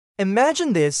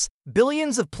Imagine this: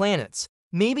 billions of planets,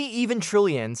 maybe even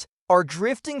trillions, are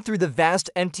drifting through the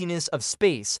vast emptiness of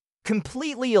space,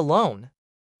 completely alone.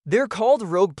 They're called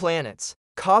rogue planets,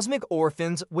 cosmic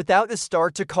orphans without a star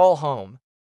to call home.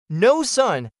 No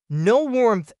sun, no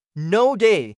warmth, no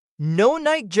day, no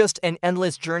night, just an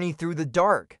endless journey through the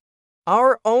dark.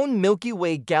 Our own Milky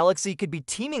Way galaxy could be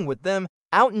teeming with them,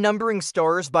 outnumbering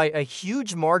stars by a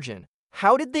huge margin.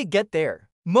 How did they get there?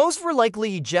 Most were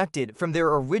likely ejected from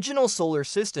their original solar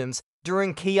systems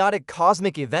during chaotic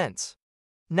cosmic events.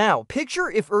 Now, picture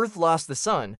if Earth lost the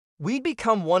sun, we'd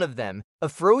become one of them, a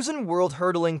frozen world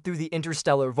hurtling through the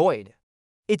interstellar void.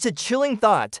 It's a chilling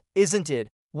thought, isn't it?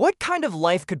 What kind of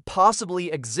life could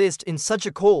possibly exist in such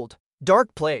a cold,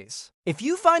 dark place? If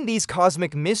you find these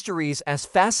cosmic mysteries as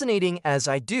fascinating as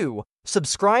I do,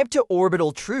 subscribe to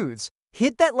Orbital Truths,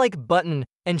 hit that like button,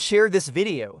 and share this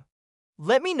video.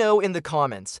 Let me know in the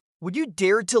comments, would you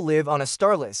dare to live on a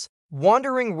starless,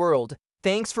 wandering world?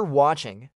 Thanks for watching.